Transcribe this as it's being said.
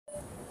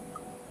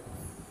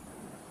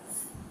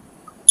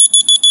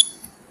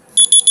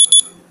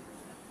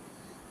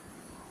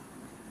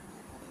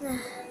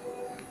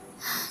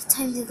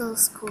time to go to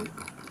school.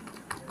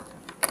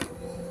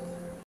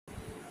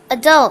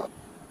 Adult.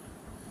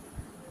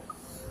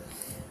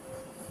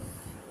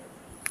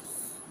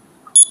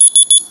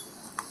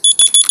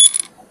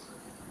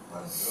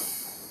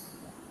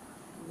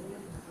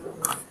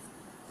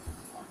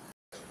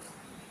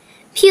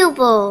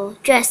 Pupil.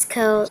 Dress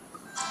code.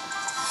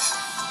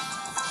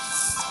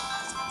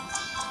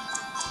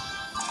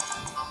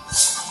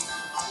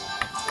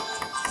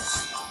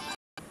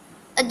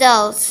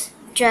 Adults.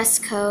 Dress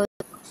code.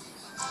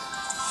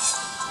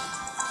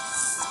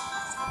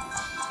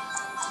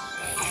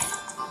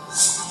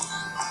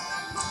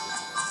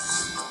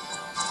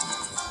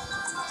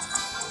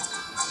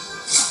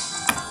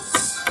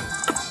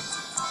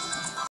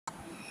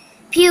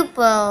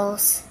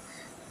 Pupils.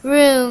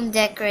 Room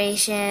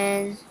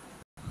decoration.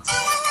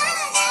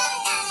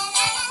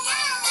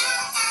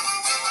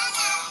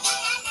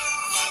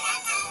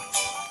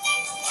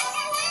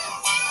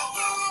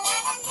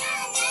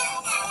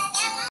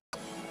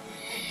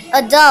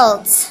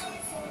 Adults.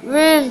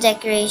 Room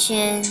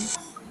decoration.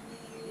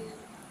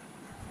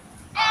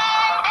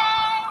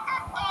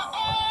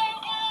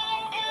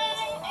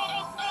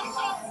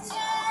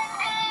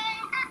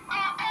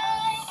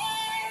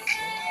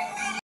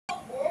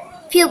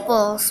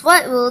 Pupils.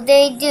 What will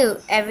they do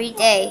every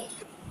day?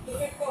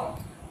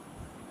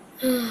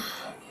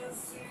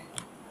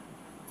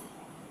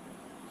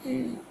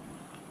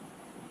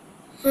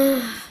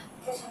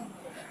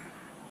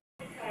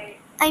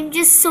 I'm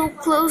just so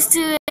close to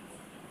it.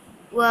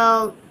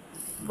 Well,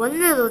 one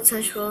little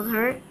touch won't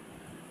hurt.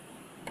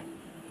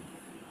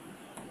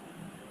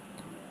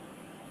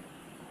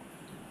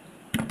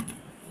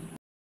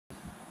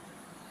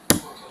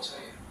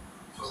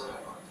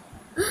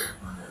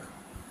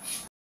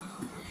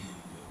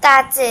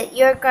 That's it,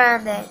 you're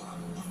grounded.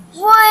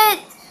 What?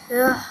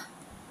 Ugh.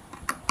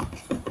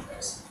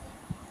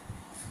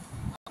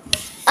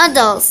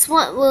 Adults,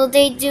 what will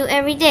they do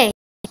every day?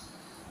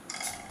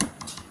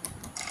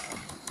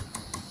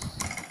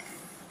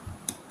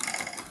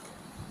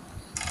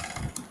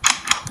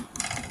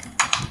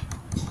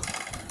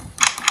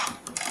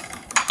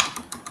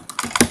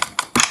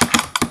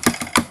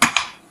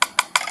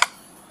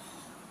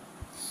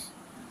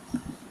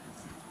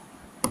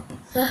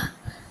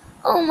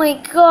 Oh my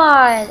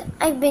god,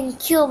 I've been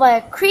killed by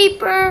a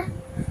creeper.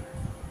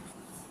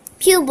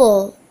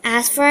 Pupil,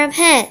 ask for a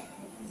pet.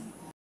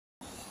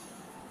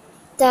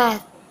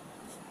 Dad,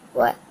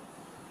 what?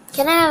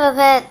 Can I have a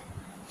pet?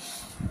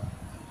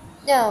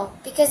 No,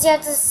 because you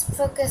have to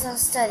focus on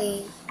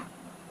studying.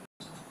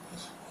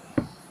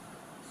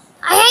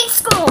 I hate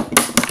school!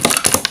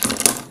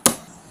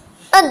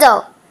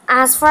 Adult,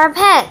 ask for a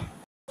pet.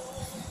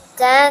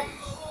 Dad,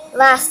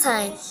 last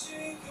time.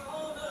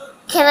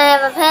 Can I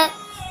have a pet?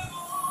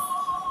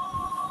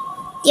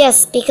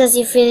 Yes, because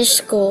you finished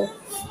school.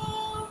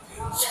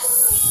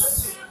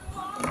 Yes.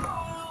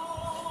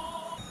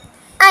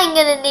 I'm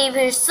gonna name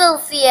her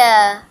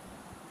Sophia.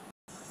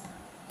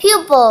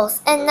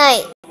 Pupils at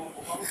night.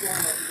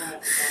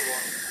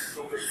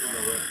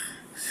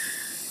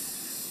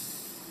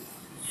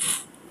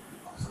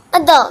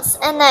 Adults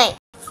at night.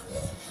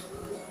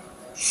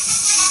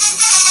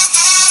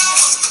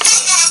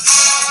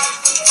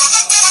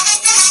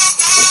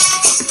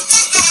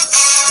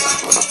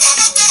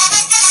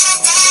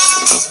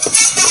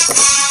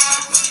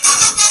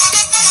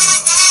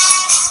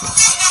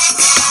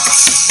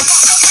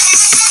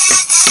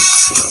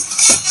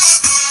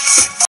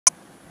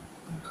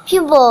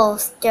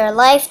 Pupils, their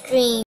life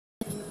dream.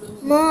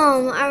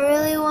 Mom, I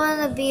really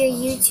want to be a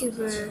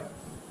YouTuber.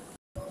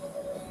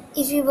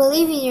 If you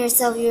believe in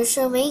yourself, you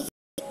shall make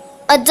it.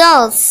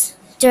 Adults,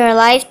 their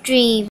life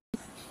dream.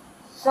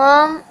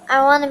 Mom,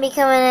 I want to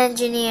become an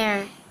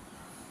engineer.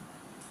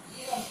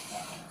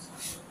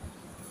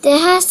 There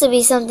has to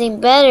be something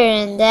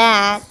better than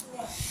that.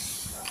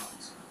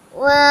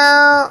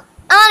 Well,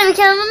 I want to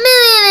become a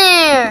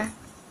millionaire.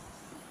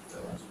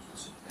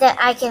 That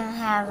I can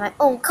have my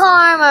own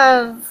car, my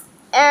own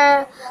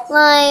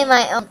airline,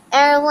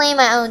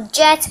 my own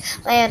jet,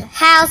 my own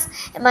house,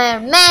 and my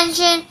own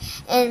mansion,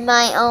 and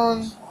my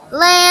own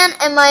land,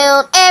 and my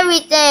own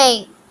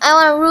everything. I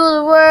want to rule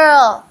the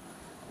world.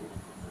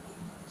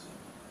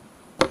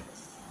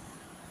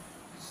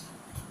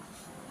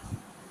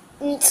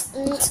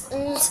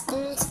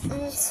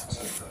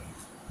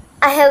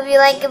 I hope you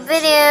like the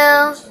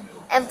video,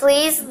 and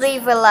please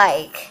leave a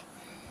like.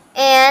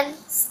 And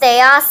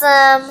stay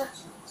awesome.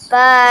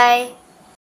 Bye.